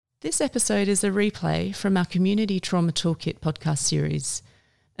This episode is a replay from our Community Trauma Toolkit podcast series.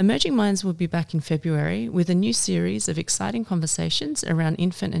 Emerging Minds will be back in February with a new series of exciting conversations around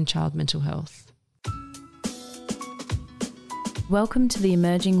infant and child mental health. Welcome to the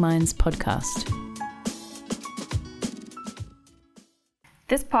Emerging Minds podcast.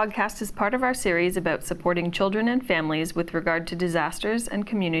 This podcast is part of our series about supporting children and families with regard to disasters and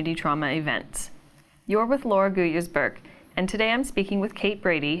community trauma events. You're with Laura Guyers-Burke, and today I'm speaking with Kate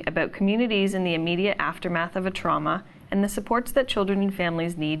Brady about communities in the immediate aftermath of a trauma and the supports that children and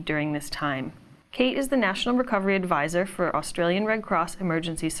families need during this time. Kate is the National Recovery Advisor for Australian Red Cross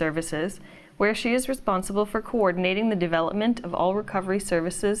Emergency Services, where she is responsible for coordinating the development of all recovery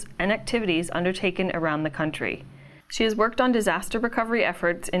services and activities undertaken around the country. She has worked on disaster recovery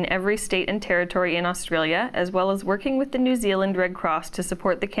efforts in every state and territory in Australia, as well as working with the New Zealand Red Cross to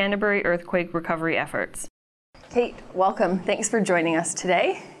support the Canterbury earthquake recovery efforts. Kate, welcome. Thanks for joining us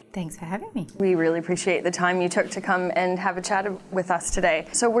today. Thanks for having me. We really appreciate the time you took to come and have a chat with us today.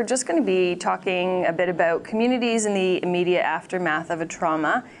 So we're just going to be talking a bit about communities in the immediate aftermath of a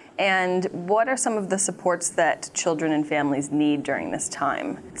trauma and what are some of the supports that children and families need during this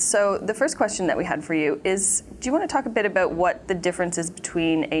time. So the first question that we had for you is, do you want to talk a bit about what the difference is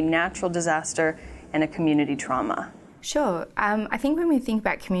between a natural disaster and a community trauma? Sure. I think when we think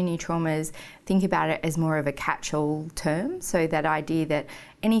about community traumas, think about it as more of a catch-all term. So that idea that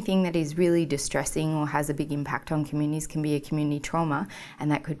anything that is really distressing or has a big impact on communities can be a community trauma, and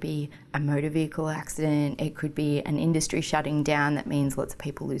that could be a motor vehicle accident, it could be an industry shutting down that means lots of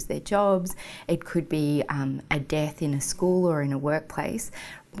people lose their jobs, it could be a death in a school or in a workplace.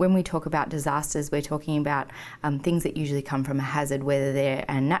 When we talk about disasters, we're talking about things that usually come from a hazard, whether they're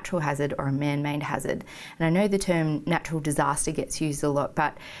a natural hazard or a man-made hazard. And I know the term natural disaster gets used a lot,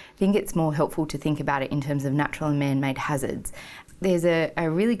 but I think it's more helpful to think about it in terms of natural and man-made hazards. There's a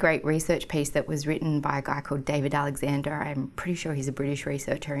really great research piece that was written by a guy called David Alexander. I'm pretty sure he's a British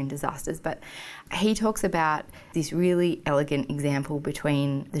researcher in disasters, but he talks about this really elegant example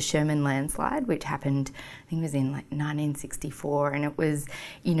between the Sherman landslide, which happened, I think it was in like 1964, and it was,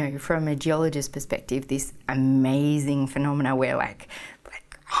 you know, from a geologist's perspective, this amazing phenomena where like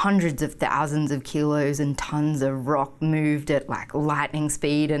hundreds of thousands of kilos and tons of rock moved at like lightning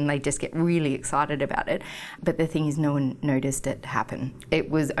speed, and they just get really excited about it. But the thing is, no one noticed it happen. It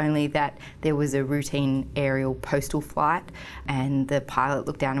was only that there was a routine aerial postal flight and the pilot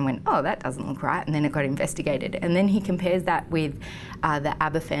looked down and went, oh, that doesn't look right, and then it got investigated. And then he compares that with the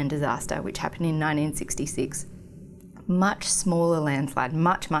Aberfan disaster, which happened in 1966. Much smaller landslide,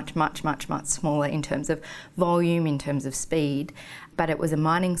 much smaller in terms of volume, in terms of speed, but it was a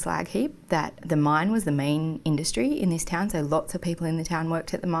mining slag heap. That the mine was the main industry in this town, so lots of people in the town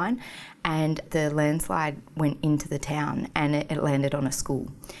worked at the mine, and the landslide went into the town and it landed on a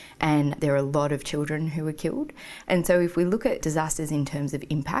school, and there are a lot of children who were killed. And so if we look at disasters in terms of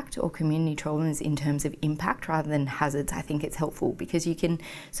impact or community traumas in terms of impact rather than hazards, I think it's helpful because you can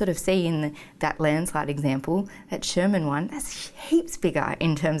sort of see in that landslide example, that Sherman one, that's heaps bigger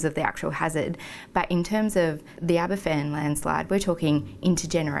in terms of the actual hazard. But in terms of the Aberfan landslide, we're talking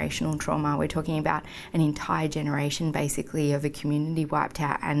intergenerational trauma. We're talking about an entire generation basically of a community wiped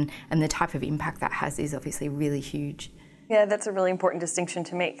out, and the type of impact that has is obviously really huge. Yeah, that's a really important distinction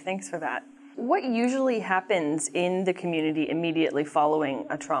to make. Thanks for that. What usually happens in the community immediately following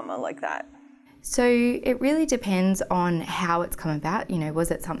a trauma like that? So it really depends on how it's come about. You know,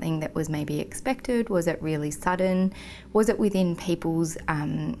 was it something that was maybe expected? Was it really sudden? Was it within people's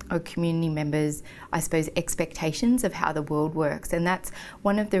or community members, I suppose, expectations of how the world works? And that's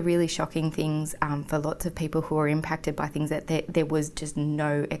one of the really shocking things for lots of people who are impacted by things that there was just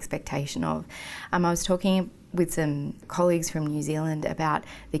no expectation of. I was talking with some colleagues from New Zealand about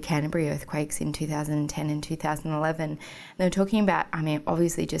the Canterbury earthquakes in 2010 and 2011. They were talking about, I mean,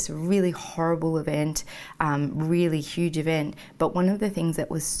 obviously just a really horrible event, really huge event, but one of the things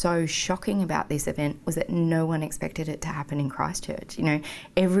that was so shocking about this event was that no one expected it to happen in Christchurch. You know,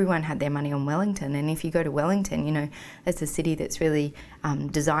 everyone had their money on Wellington, and if you go to Wellington, you know, that's a city that's really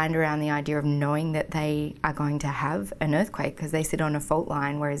designed around the idea of knowing that they are going to have an earthquake because they sit on a fault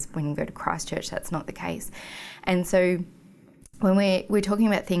line, whereas when you go to Christchurch, that's not the case. And so when we're talking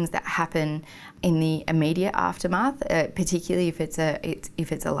about things that happen in the immediate aftermath, particularly if it's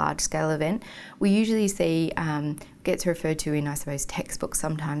a large scale event, we usually see gets referred to in, I suppose, textbooks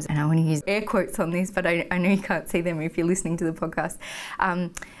sometimes, and I want to use air quotes on this, but I know you can't see them if you're listening to the podcast.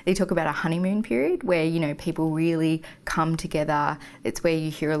 They talk about a honeymoon period where, you know, people really come together. It's where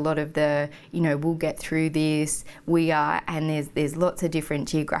you hear a lot of the, you know, we'll get through this, we are, and there's lots of different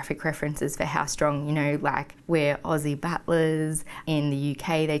geographic references for how strong, you know, like we're Aussie battlers. In the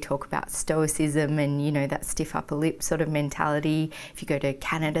UK, they talk about stoicism and, you know, that stiff upper lip sort of mentality. If you go to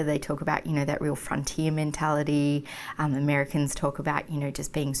Canada, they talk about, you know, that real frontier mentality. Americans talk about, you know,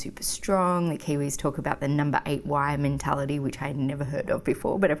 just being super strong. The Kiwis talk about the number 8 wire mentality, which I had never heard of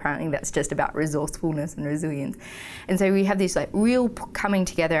before, but apparently that's just about resourcefulness and resilience. And so we have this like real coming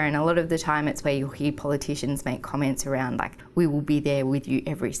together, and a lot of the time it's where you'll hear politicians make comments around like, we will be there with you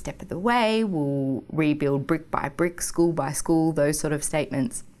every step of the way, we'll rebuild brick by brick, school by school, those sort of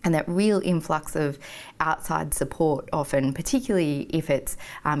statements. And that real influx of outside support, often, particularly if it's,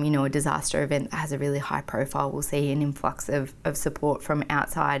 you know, a disaster event that has a really high profile, we'll see an influx of support from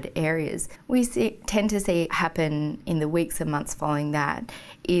outside areas. We tend to see it happen in the weeks and months following that,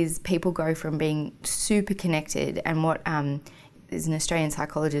 is people go from being super connected, and what there's an Australian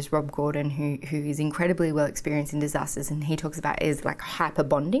psychologist, Rob Gordon, who is incredibly well experienced in disasters, and he talks about is like hyper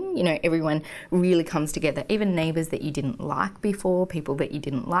bonding. You know, everyone really comes together, even neighbours that you didn't like before, people that you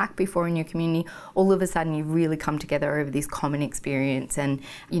didn't like before in your community, all of a sudden you really come together over this common experience and,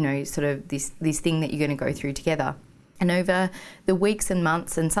 you know, sort of this thing that you're going to go through together. And over the weeks and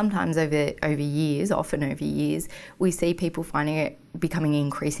months, and sometimes over years, often over years, we see people finding it becoming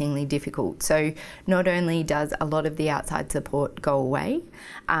increasingly difficult. So not only does a lot of the outside support go away,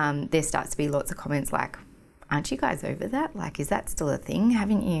 there starts to be lots of comments like, aren't you guys over that? Like, is that still a thing?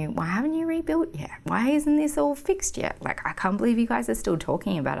 Why haven't you rebuilt yet? Why isn't this all fixed yet? Like, I can't believe you guys are still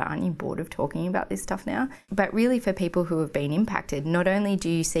talking about it. Aren't you bored of talking about this stuff now? But really, for people who have been impacted, not only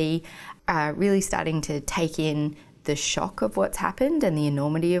do you see really starting to take in the shock of what's happened and the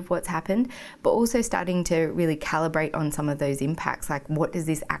enormity of what's happened, but also starting to really calibrate on some of those impacts. Like, what does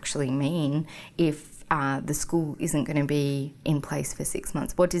this actually mean if the school isn't going to be in place for 6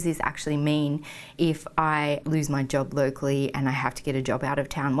 months? What does this actually mean if I lose my job locally and I have to get a job out of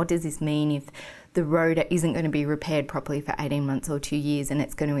town? What does this mean if the road isn't going to be repaired properly for 18 months or 2 years and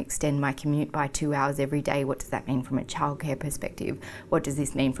it's going to extend my commute by 2 hours every day? What does that mean from a childcare perspective? What does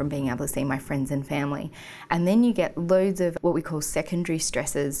this mean from being able to see my friends and family? And then you get loads of what we call secondary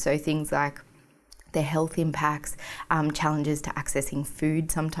stresses, so things like their health impacts, challenges to accessing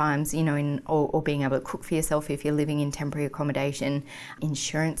food sometimes, you know, or being able to cook for yourself if you're living in temporary accommodation,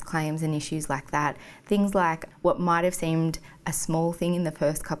 insurance claims and issues like that. Things like what might have seemed a small thing in the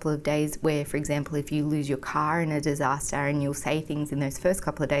first couple of days where, for example, if you lose your car in a disaster, and you'll say things in those first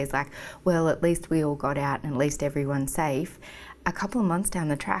couple of days like, well, at least we all got out and at least everyone's safe. A couple of months down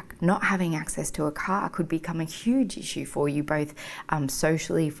the track, not having access to a car could become a huge issue for you, both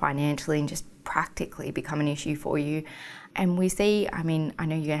socially, financially, and just practically become an issue for you. And we see, I mean, I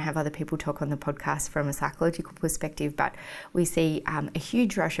know you're going to have other people talk on the podcast from a psychological perspective, but we see a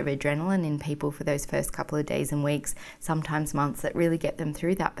huge rush of adrenaline in people for those first couple of days and weeks, sometimes months, that really get them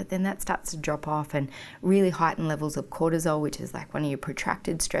through that. But then that starts to drop off and really heighten levels of cortisol, which is like one of your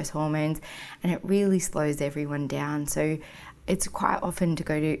protracted stress hormones, and it really slows everyone down. So it's quite often to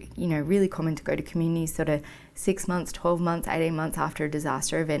go to, you know, really common to go to communities sort of 6 months, 12 months, 18 months after a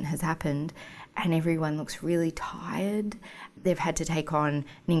disaster event has happened, and everyone looks really tired. They've had to take on an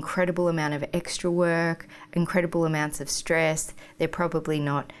incredible amount of extra work, incredible amounts of stress. They're probably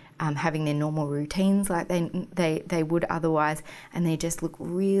not having their normal routines like they would otherwise, and they just look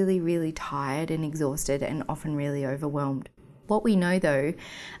really, really tired and exhausted and often really overwhelmed. What we know though,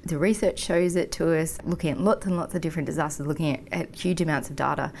 the research shows it to us, looking at lots and lots of different disasters, looking at huge amounts of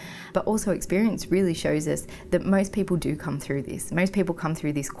data, but also experience really shows us that most people do come through this. Most people come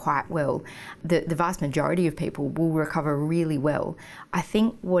through this quite well. The vast majority of people will recover really well. I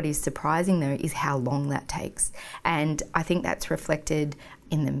think what is surprising though is how long that takes. And I think that's reflected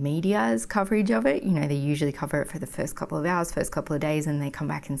in the media's coverage of it. You know, they usually cover it for the first couple of hours, first couple of days, and they come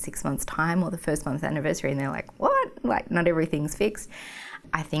back in 6 months' time or the first month's anniversary and they're like, what? Like, not everything's fixed.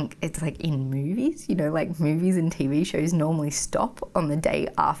 I think it's like in movies, you know, like movies and TV shows normally stop on the day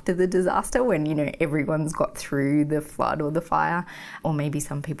after the disaster when, you know, everyone's got through the flood or the fire, or maybe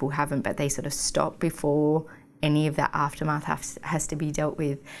some people haven't, but they sort of stop before any of that aftermath has to be dealt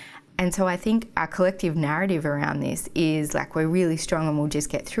with. And so I think our collective narrative around this is like, we're really strong and we'll just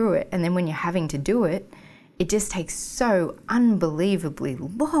get through it. And then when you're having to do it, it just takes so unbelievably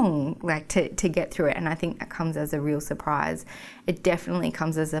long, like to get through it. And I think that comes as a real surprise. It definitely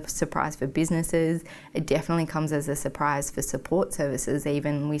comes as a surprise for businesses. It definitely comes as a surprise for support services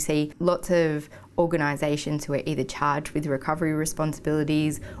even. We see lots of organisations who are either charged with recovery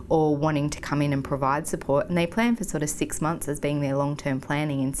responsibilities or wanting to come in and provide support, and they plan for sort of 6 months as being their long-term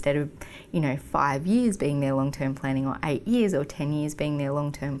planning instead of 5 years being their long-term planning, or 8 years or 10 years being their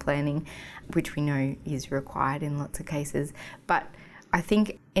long-term planning, which we know is required in lots of cases. But I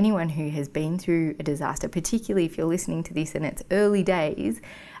think anyone who has been through a disaster, particularly if you're listening to this in its early days,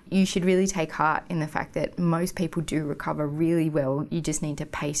 you should really take heart in the fact that most people do recover really well. You just need to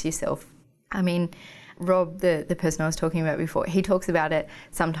pace yourself. I mean, Rob, the person I was talking about before, he talks about it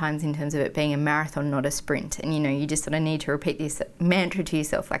sometimes in terms of it being a marathon, not a sprint. And, you just sort of need to repeat this mantra to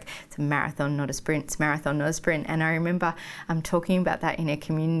yourself, like, it's a marathon, not a sprint. It's a marathon, not a sprint. And I remember talking about that in a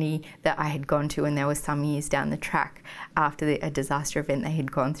community that I had gone to, and there was some years down the track after a disaster event they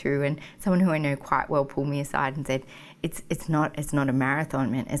had gone through. And someone who I know quite well pulled me aside and said, it's not a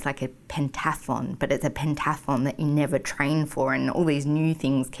marathon, man. It's like a pentathlon, but it's a pentathlon that you never train for, and all these new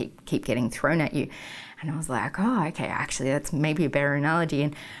things keep getting thrown at you. And I was like, oh, okay, actually that's maybe a better analogy.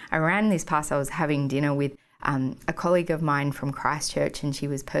 And I ran this past, I was having dinner with a colleague of mine from Christchurch, and she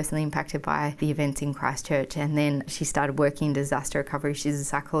was personally impacted by the events in Christchurch, and then she started working in disaster recovery. She's a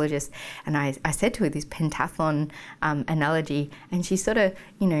psychologist, and I said to her this pentathlon analogy, and she sort of,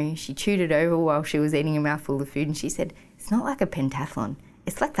 she chewed it over while she was eating a mouthful of food, and she said, it's not like a pentathlon.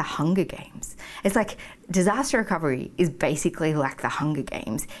 It's like the Hunger Games. It's like disaster recovery is basically like the Hunger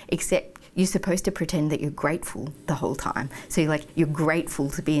Games, except you're supposed to pretend that you're grateful the whole time. So you're grateful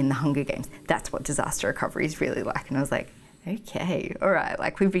to be in the Hunger Games. That's what disaster recovery is really like. And I was like, okay, all right.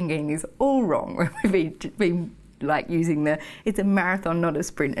 We've been getting this all wrong. We've been using it's a marathon, not a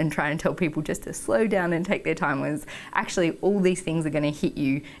sprint, and trying to tell people just to slow down and take their time, when actually all these things are going to hit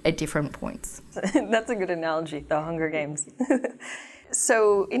you at different points. That's a good analogy, the Hunger Games.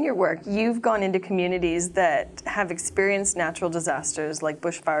 So in your work, you've gone into communities that have experienced natural disasters like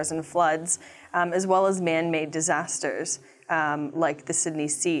bushfires and floods, as well as man-made disasters like the Sydney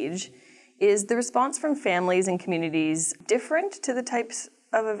siege. Is the response from families and communities different to the types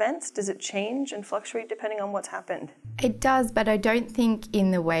of events? Does it change and fluctuate depending on what's happened? It does, but I don't think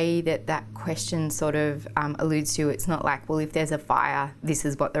in the way that question sort of alludes to. It's not like, well, if there's a fire, this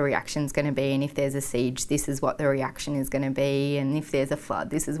is what the reaction's going to be, and if there's a siege, this is what the reaction is going to be, and if there's a flood,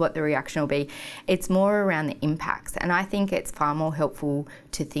 this is what the reaction will be. It's more around the impacts, and I think it's far more helpful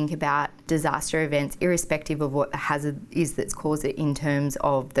to think about disaster events irrespective of what the hazard is that's caused it in terms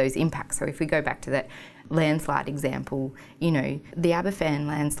of those impacts. So if we go back to that landslide example, the Aberfan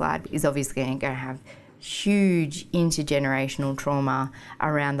landslide is obviously going to have huge intergenerational trauma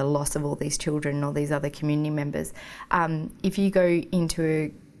around the loss of all these children and all these other community members. If you go into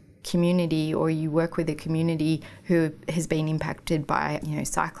a community, or you work with a community who has been impacted by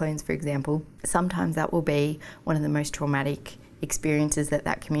cyclones, for example, sometimes that will be one of the most traumatic experiences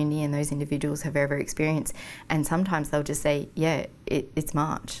that community and those individuals have ever experienced. And sometimes they'll just say, yeah, it's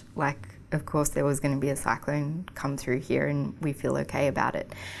March, of course there was going to be a cyclone come through here and we feel okay about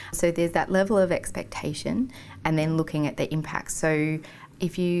it. So there's that level of expectation, and then looking at the impacts. So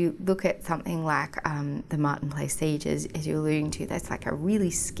if you look at something like the Martin Place siege, as you're alluding to, that's like a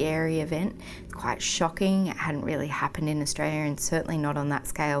really scary event. It's quite shocking. It hadn't really happened in Australia, and certainly not on that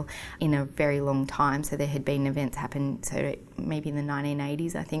scale in a very long time. So there had been events happen, so maybe in the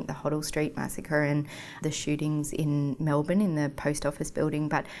 1980s, I think, the Hoddle Street massacre and the shootings in Melbourne in the post office building,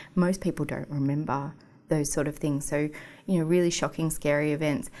 but most people don't remember those sort of things. So, really shocking, scary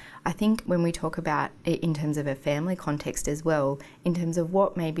events. I think when we talk about it in terms of a family context as well, in terms of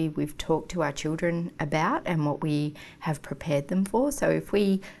what maybe we've talked to our children about and what we have prepared them for. So if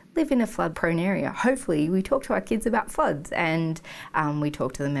we live in a flood-prone area, hopefully we talk to our kids about floods, and we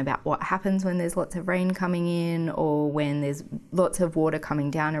talk to them about what happens when there's lots of rain coming in, or when there's lots of water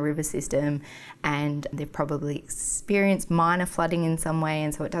coming down a river system, and they've probably experienced minor flooding in some way,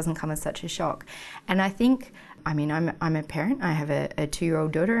 and so it doesn't come as such a shock. And I think, I'm a parent. I have a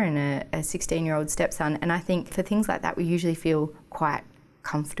 2-year-old daughter and a 16-year-old stepson, and I think for things like that we usually feel quite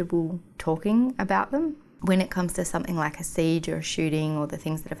comfortable talking about them. When it comes to something like a siege or a shooting or the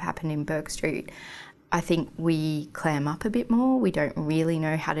things that have happened in Bourke Street, I think we clam up a bit more. We don't really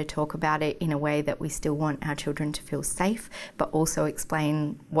know how to talk about it in a way that we still want our children to feel safe, but also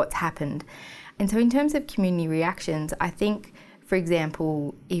explain what's happened. And so in terms of community reactions, I think, for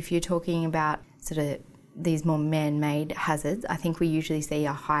example, if you're talking about sort of these more man-made hazards, I think we usually see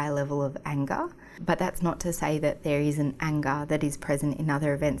a higher level of anger. But that's not to say that there isn't anger that is present in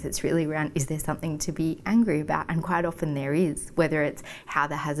other events. It's really around, is there something to be angry about? And quite often there is, whether it's how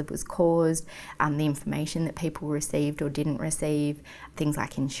the hazard was caused, the information that people received or didn't receive, things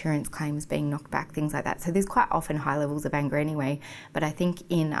like insurance claims being knocked back, things like that. So there's quite often high levels of anger anyway. But I think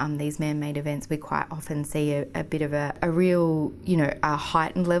in these man-made events, we quite often see a bit of a real, a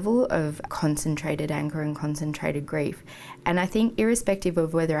heightened level of concentrated anger and concentrated grief. And I think irrespective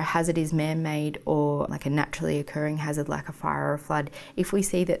of whether a hazard is man-made or like a naturally occurring hazard like a fire or a flood, if we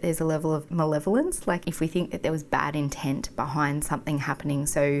see that there's a level of malevolence, like if we think that there was bad intent behind something happening,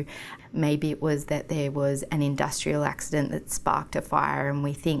 so maybe it was that there was an industrial accident that sparked a fire and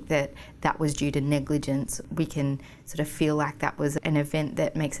we think that that was due to negligence, we can sort of feel like that was an event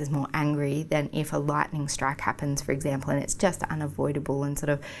that makes us more angry than if a lightning strike happens, for example, and it's just unavoidable and sort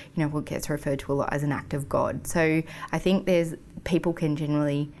of, what gets referred to a lot as an act of God. So I think people can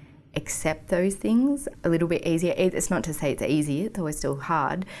generally accept those things a little bit easier. It's not to say it's easy, it's always still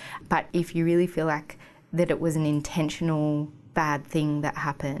hard, but if you really feel like that it was an intentional bad thing that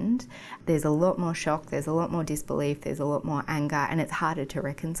happened, there's a lot more shock, there's a lot more disbelief, there's a lot more anger, and it's harder to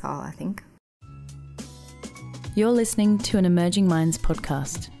reconcile, I think. You're listening to an Emerging Minds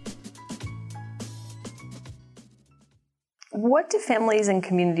podcast. What do families and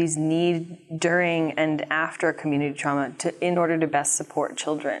communities need during and after community trauma in order to best support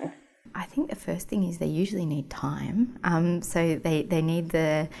children? I think the first thing is they usually need time. So they need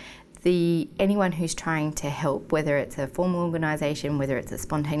anyone who's trying to help, whether it's a formal organisation, whether it's a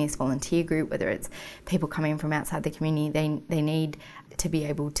spontaneous volunteer group, whether it's people coming from outside the community, they need to be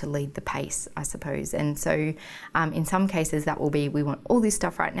able to lead the pace, I suppose. And so in some cases that will be, we want all this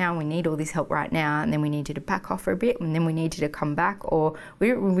stuff right now, we need all this help right now, and then we need you to back off for a bit, and then we need you to come back, or we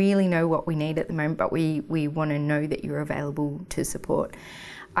don't really know what we need at the moment, but we want to know that you're available to support.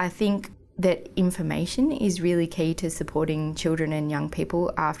 I think that information is really key to supporting children and young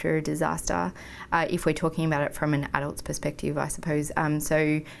people after a disaster, if we're talking about it from an adult's perspective, I suppose.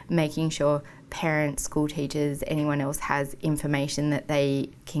 So making sure parents, school teachers, anyone else has information that they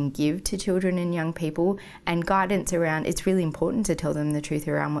can give to children and young people, and guidance around, it's really important to tell them the truth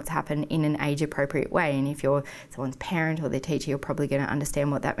around what's happened in an age-appropriate way. And if you're someone's parent or their teacher, you're probably going to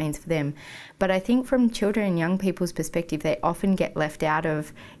understand what that means for them. But I think from children and young people's perspective, they often get left out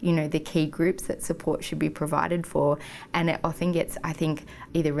of, the key groups that support should be provided for. And it often gets, I think,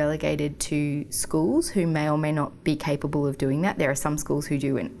 either relegated to schools who may or may not be capable of doing that. There are some schools who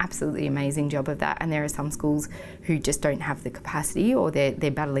do an absolutely amazing job of that, and there are some schools who just don't have the capacity, or they're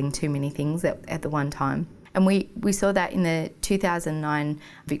battling too many things at the one time. And we saw that in the 2009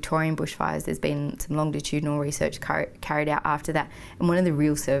 Victorian bushfires. There's been some longitudinal research carried out after that, and one of the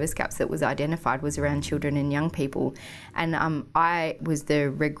real service gaps that was identified was around children and young people. And I was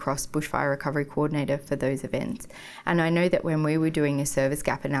the Red Cross Bushfire Recovery Coordinator for those events, and I know that when we were doing a service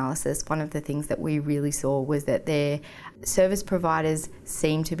gap analysis, one of the things that we really saw was that their service providers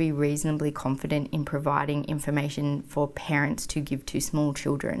seemed to be reasonably confident in providing information for parents to give to small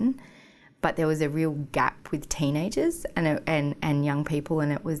children, but there was a real gap with teenagers and young people,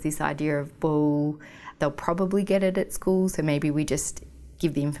 and it was this idea of, well, they'll probably get it at school, so maybe we just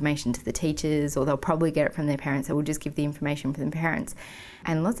give the information to the teachers, or they'll probably get it from their parents, so we'll just give the information from the parents.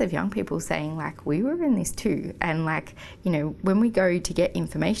 And lots of young people saying, like, we were in this too, and when we go to get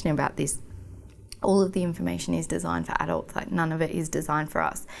information about this, all of the information is designed for adults, like none of it is designed for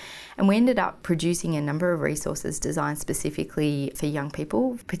us. And we ended up producing a number of resources designed specifically for young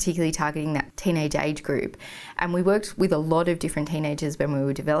people, particularly targeting that teenage age group. And we worked with a lot of different teenagers when we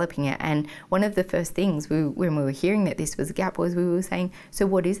were developing it. And one of the first things when we were hearing that this was a gap was we were saying, so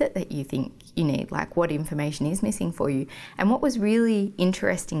what is it that you think you need? Like, what information is missing for you? And what was really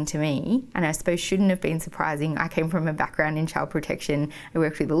interesting to me, and I suppose shouldn't have been surprising, I came from a background in child protection. I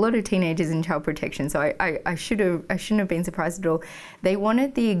worked with a lot of teenagers in child protection, so I shouldn't have been surprised at all. They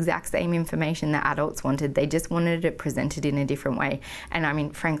wanted the exact same information that adults wanted. They just wanted it presented in a different way. And I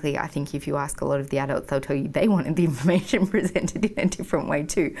mean, frankly, I think if you ask a lot of the adults, they'll tell you they wanted the information presented in a different way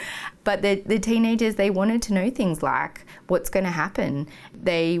too. But the teenagers, they wanted to know things like what's going to happen.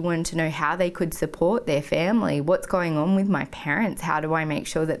 They wanted to know how they could support their family. What's going on with my parents? How do I make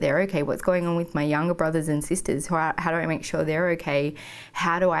sure that they're okay? What's going on with my younger brothers and sisters? How do I make sure they're okay?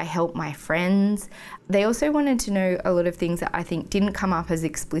 How do I help my friends? They also wanted to know a lot of things that I think didn't come up as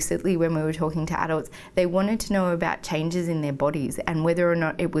explicitly when we were talking to adults. They wanted to know about changes in their bodies and whether or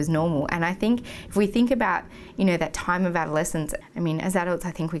not it was normal. And I think if we think about, that time of adolescence, I mean, as adults,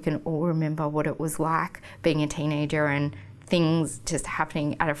 I think we can all remember what it was like being a teenager and things just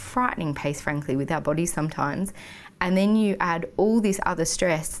happening at a frightening pace, frankly, with our bodies sometimes. And then you add all this other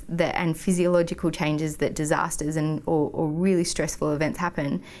stress and physiological changes that disasters or really stressful events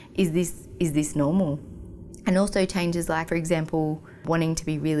happen. Is this normal? And also changes like, for example, wanting to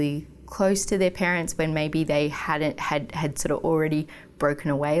be really close to their parents when maybe they had sort of already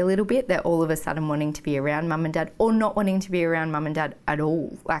broken away a little bit, that all of a sudden wanting to be around mum and dad, or not wanting to be around mum and dad at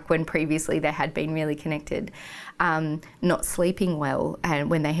all, like when previously they had been really connected, not sleeping well and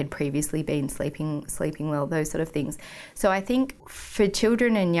when they had previously been sleeping well, those sort of things. So I think for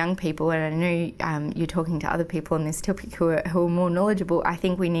children and young people, and I know you're talking to other people on this topic who are more knowledgeable, I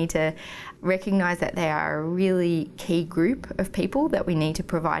think we need to recognise that they are a really key group of people that we need to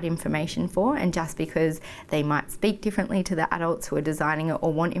provide information for, and just because they might speak differently to the adults who are designing it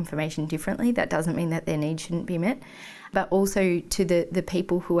or want information differently, that doesn't mean that their needs shouldn't be met. But also to the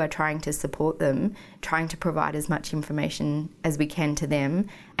people who are trying to support them, trying to provide as much information as we can to them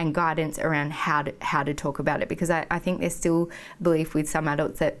and guidance around how to talk about it. Because I think there's still belief with some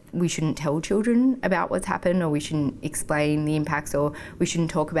adults that we shouldn't tell children about what's happened, or we shouldn't explain the impacts, or we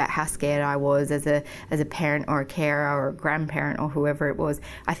shouldn't talk about how scared I was as a parent or a carer or a grandparent or whoever it was.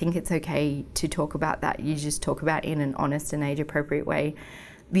 I think it's okay to talk about that. You just talk about it in an honest and age-appropriate way.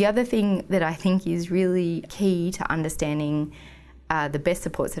 The other thing that I think is really key to understanding the best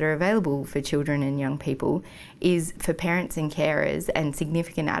supports that are available for children and young people is for parents and carers and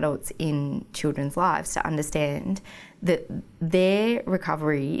significant adults in children's lives to understand that their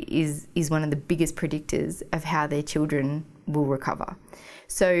recovery is one of the biggest predictors of how their children will recover.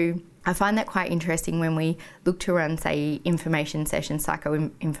 So I find that quite interesting when we look to run, say, information sessions,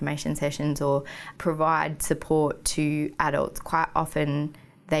 psycho-information sessions, or provide support to adults. Quite often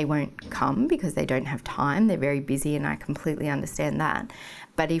they won't come because they don't have time. They're very busy, and I completely understand that.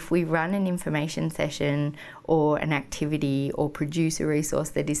 But if we run an information session or an activity or produce a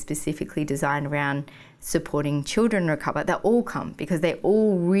resource that is specifically designed around supporting children recover, they'll all come because they're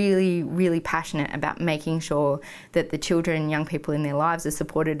all really, really passionate about making sure that the children and young people in their lives are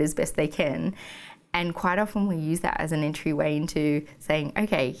supported as best they can. And quite often we use that as an entryway into saying,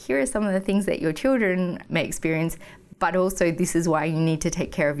 okay, here are some of the things that your children may experience, but also this is why you need to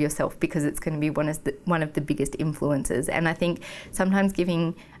take care of yourself, because it's going to be one of the biggest influences. And I think sometimes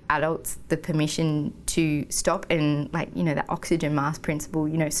giving adults the permission to stop and, like, you know, that oxygen mask principle,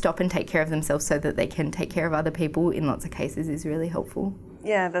 you know, stop and take care of themselves so that they can take care of other people in lots of cases is really helpful.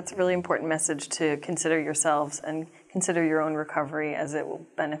 Yeah, that's a really important message, to consider yourselves and consider your own recovery, as it will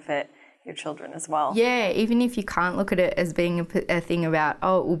benefit your children as well. Yeah, even if you can't look at it as being a thing about,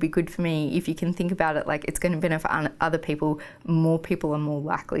 oh, it will be good for me, if you can think about it like it's going to benefit other people, more people are more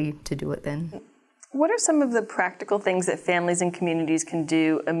likely to do it then. What are some of the practical things that families and communities can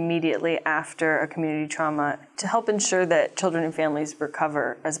do immediately after a community trauma to help ensure that children and families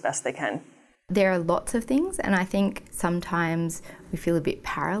recover as best they can? There are lots of things, and I think sometimes we feel a bit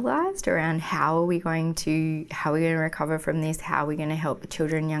paralysed around how are we going to recover from this, how are we going to help the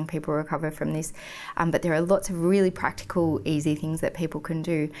children and young people recover from this. But there are lots of really practical, easy things that people can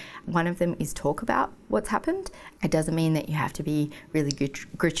do. One of them is talk about what's happened. It doesn't mean that you have to be really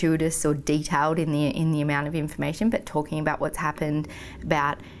gratuitous or detailed in the amount of information, but talking about what's happened,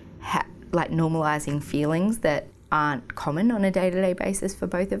 about normalising feelings that aren't common on a day-to-day basis for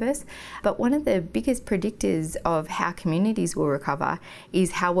both of us. But one of the biggest predictors of how communities will recover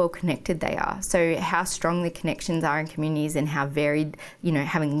is how well connected they are. So how strong the connections are in communities and how varied, you know,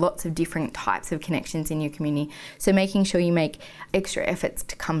 having lots of different types of connections in your community. So making sure you make extra efforts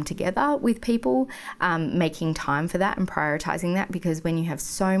to come together with people, making time for that and prioritising that, because when you have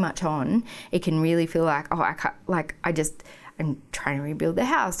so much on, it can really feel like, I'm trying to rebuild the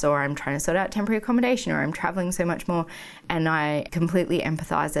house, or I'm trying to sort out temporary accommodation, or I'm travelling so much more. And I completely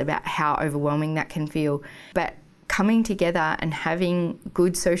empathise about how overwhelming that can feel. But coming together and having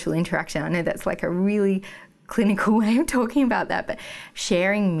good social interaction, I know that's like a really clinical way of talking about that, but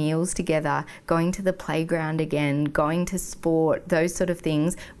sharing meals together, going to the playground again, going to sport, those sort of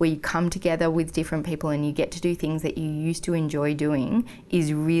things where you come together with different people and you get to do things that you used to enjoy doing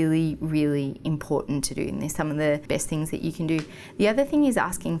is really, really important to do. And there's some of the best things that you can do. The other thing is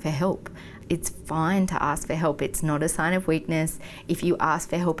asking for help. It's fine to ask for help. It's not a sign of weakness. If you ask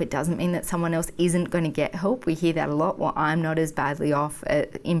for help, it doesn't mean that someone else isn't going to get help. We hear that a lot. Well, I'm not as badly off,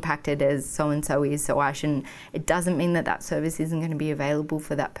 impacted as so-and-so is, so I shouldn't. It doesn't mean that that service isn't going to be available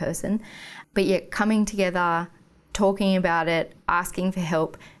for that person. But yet coming together, talking about it, asking for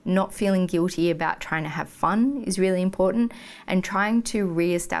help, not feeling guilty about trying to have fun is really important, and trying to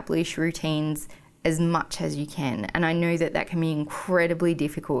re-establish routines as much as you can. And I know that that can be incredibly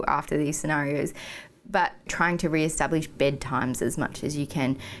difficult after these scenarios, but trying to re-establish bedtimes as much as you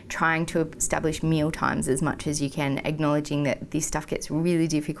can, trying to establish meal times as much as you can, acknowledging that this stuff gets really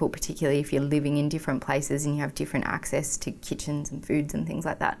difficult, particularly if you're living in different places and you have different access to kitchens and foods and things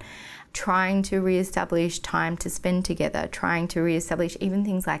like that. Trying to re-establish time to spend together, trying to re-establish even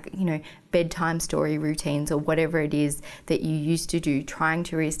things like, bedtime story routines or whatever it is that you used to do, trying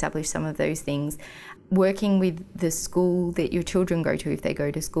to re-establish some of those things. Working with the school that your children go to, if they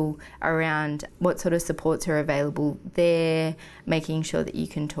go to school, around what sort of supports are available there, making sure that you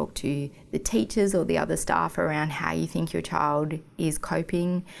can talk to the teachers or the other staff around how you think your child is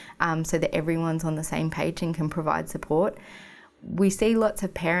coping, so that everyone's on the same page and can provide support. We see lots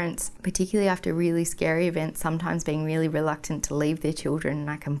of parents, particularly after really scary events, sometimes being really reluctant to leave their children,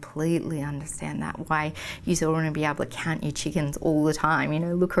 and I completely understand that, why you sort of want to be able to count your chickens all the time,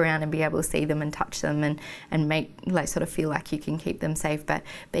 look around and be able to see them and touch them and make, sort of feel like you can keep them safe, but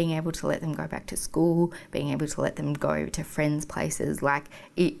being able to let them go back to school, being able to let them go to friends' places,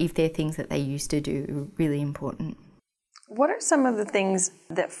 if they're things that they used to do, really important. What are some of the things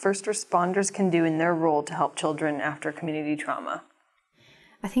that first responders can do in their role to help children after community trauma?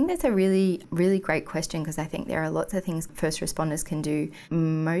 I think that's a really, really great question, because I think there are lots of things first responders can do.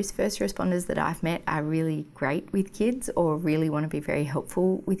 Most first responders that I've met are really great with kids or really want to be very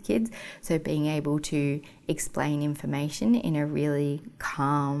helpful with kids. So being able to explain information in a really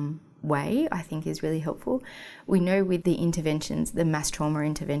calm way, I think, is really helpful. We know with the interventions, the mass trauma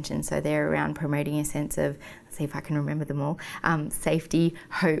interventions, so they're around promoting a sense of, let's see if I can remember them all, safety,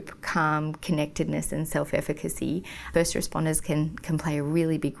 hope, calm, connectedness and self-efficacy. First responders can play a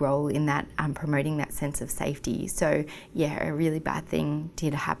really big role in that, promoting that sense of safety. So yeah, a really bad thing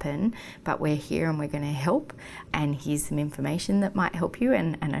did happen, but we're here and we're going to help, and here's some information that might help you,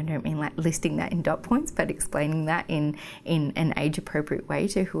 and I don't mean listing that in dot points, but explaining that in an age-appropriate way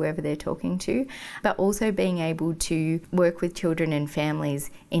to whoever they're talking to, but also being able to work with children and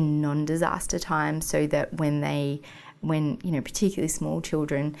families in non-disaster times, so that when particularly small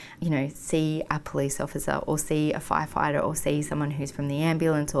children, see a police officer or see a firefighter or see someone who's from the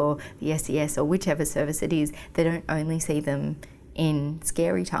ambulance or the SES or whichever service it is, they don't only see them in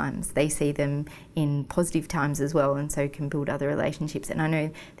scary times, they see them in positive times as well, and so can build other relationships. And I know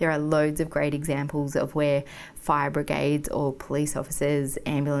there are loads of great examples of where fire brigades or police officers,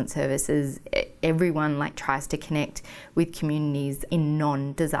 ambulance services, everyone tries to connect with communities in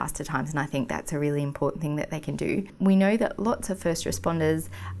non-disaster times, and I think that's a really important thing that they can do. We know that lots of first responders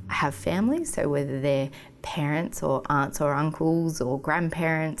have families, so whether they're parents or aunts or uncles or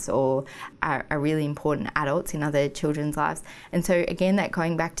grandparents or are really important adults in other children's lives. And so again, that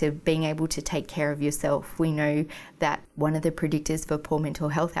going back to being able to take care of yourself, we know that one of the predictors for poor mental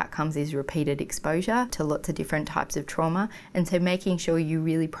health outcomes is repeated exposure to lots of different types of trauma. And so making sure you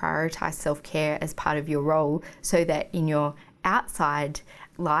really prioritise self-care as part of your role, so that in your outside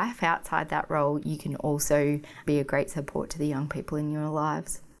life, outside that role, you can also be a great support to the young people in your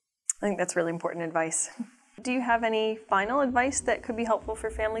lives. I think that's really important advice. Do you have any final advice that could be helpful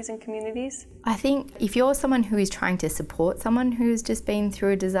for families and communities? I think if you're someone who is trying to support someone who's just been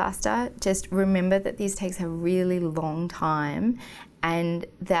through a disaster, just remember that this takes a really long time, and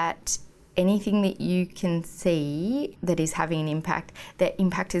that anything that you can see that is having an impact, that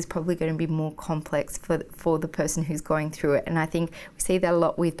impact is probably going to be more complex for the person who's going through it. And I think we see that a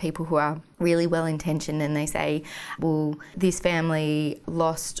lot with people who are really well-intentioned, and they say, well, this family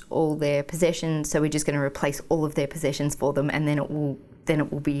lost all their possessions, so we're just going to replace all of their possessions for them, and then it will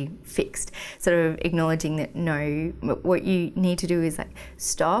be fixed. Sort of acknowledging that no, what you need to do is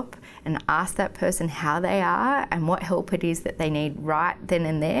stop and ask that person how they are and what help it is that they need right then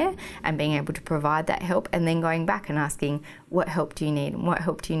and there, and being able to provide that help, and then going back and asking, what help do you need, and what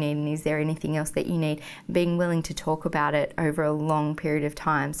help do you need, and is there anything else that you need? Being willing to talk about it over a long period of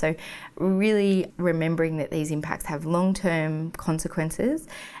time. So really remembering that these impacts have long-term consequences,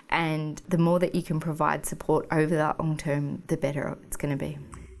 and the more that you can provide support over that long term, the better it's going to be.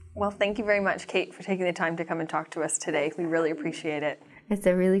 Well, thank you very much, Kate, for taking the time to come and talk to us today. We really appreciate it. It's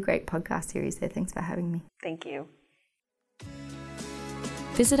a really great podcast series, so thanks for having me. Thank you.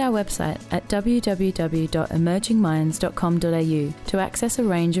 Visit our website at www.emergingminds.com.au to access a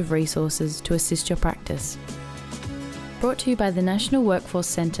range of resources to assist your practice. Brought to you by the National Workforce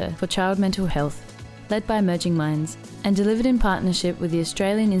Centre for Child Mental Health, led by Emerging Minds, and delivered in partnership with the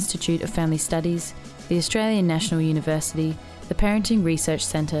Australian Institute of Family Studies, the Australian National University, the Parenting Research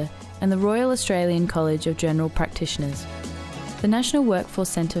Centre, and the Royal Australian College of General Practitioners. The National Workforce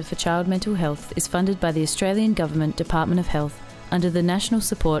Centre for Child Mental Health is funded by the Australian Government Department of Health under the National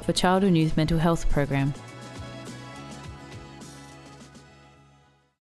Support for Child and Youth Mental Health Program.